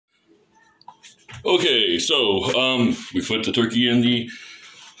Okay, so we put the turkey in the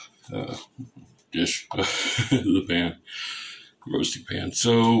dish, the pan, roasting pan.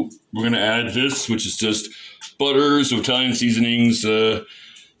 So we're gonna add this, which is just butter, some Italian seasonings.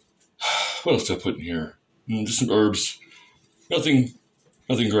 What else did I put in here? Just some herbs. Nothing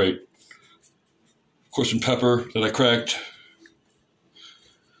great. Of course, some pepper that I cracked.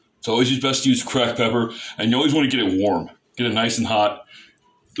 It's always best to use cracked pepper, and you always want to get it warm. Get it nice and hot,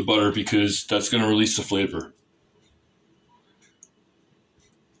 the butter, because that's going to release the flavor.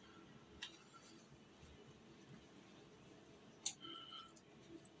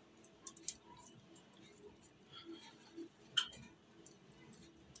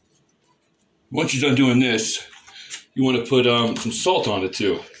 Once you're done doing this, you want to put some salt on it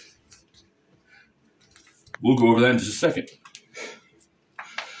too. We'll go over that in just a second.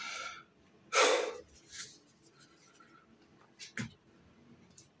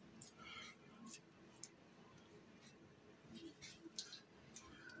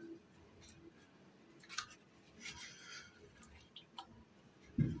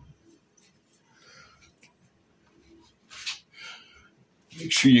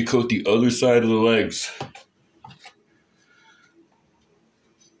 Make sure you coat the other side of the legs.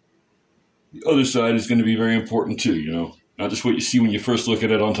 The other side is going to be very important too, you know, not just what you see when you first look at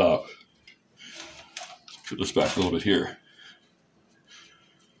it on top. Put this back a little bit here.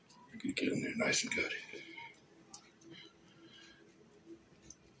 Get in there nice and good.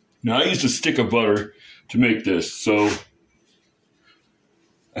 Now I used a stick of butter to make this, so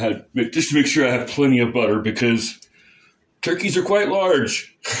I had just to make sure I have plenty of butter because turkeys are quite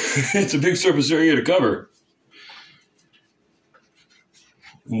large. It's a big surface area to cover.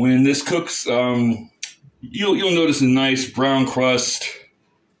 When this cooks, you'll notice a nice brown crust.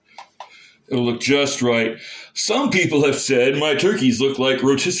 It'll look just right. Some people have said my turkeys look like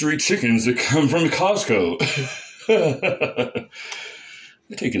rotisserie chickens that come from Costco.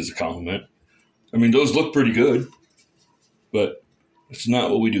 I take it as a compliment. I mean, those look pretty good, but it's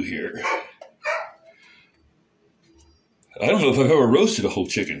not what we do here. I don't know if I've ever roasted a whole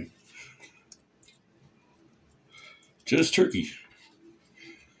chicken. Just turkey.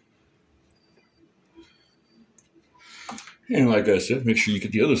 And like I said, make sure you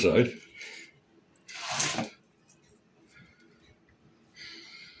get the other side.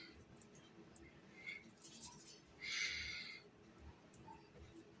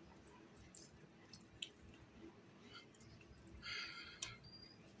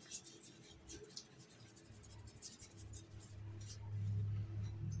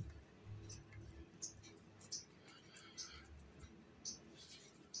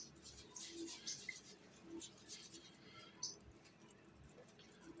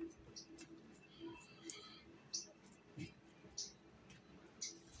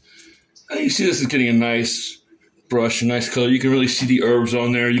 You see this is getting a nice brush, a nice color. You can really see the herbs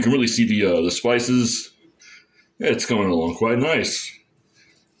on there. You can really see the spices. Yeah, it's coming along quite nice.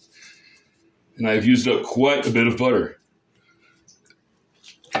 And I've used up quite a bit of butter.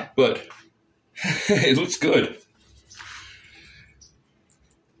 But it looks good.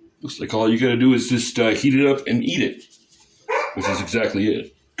 Looks like all you gotta do is just heat it up and eat it, which is exactly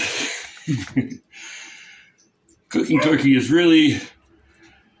it. Cooking turkey is really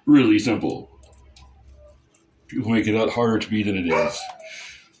simple. People make it a lot harder to be than it is.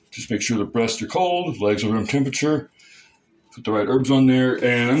 Just make sure the breasts are cold, legs are room temperature, put the right herbs on there,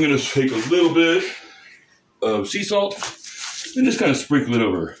 and I'm going to take a little bit of sea salt and just kind of sprinkle it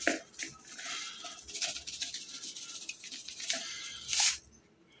over.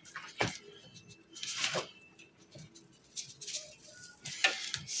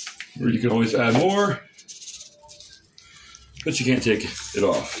 Or you can always add more, but you can't take it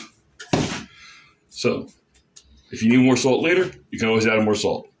off. So, if you need more salt later, you can always add more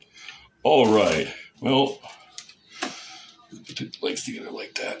salt. All right. Well, put the legs together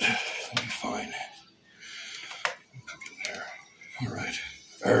like that. That'll be fine. Cook in there. All right.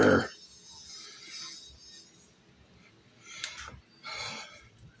 Arr.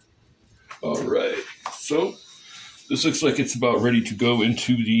 All right. So, this looks like it's about ready to go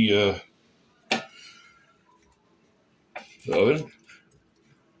into the oven.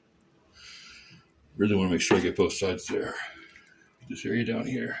 Really want to make sure I get both sides there. This area down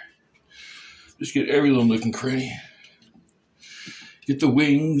here. Just get every little nook and cranny. Get the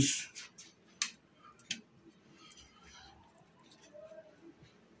wings.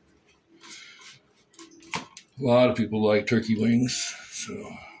 A lot of people like turkey wings, so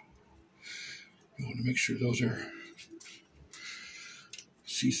you want to make sure those are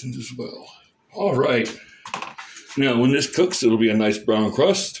seasoned as well. All right. Now, when this cooks, it'll be a nice brown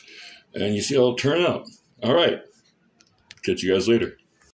crust. and you see how it'll turn out. All right. Catch you guys later.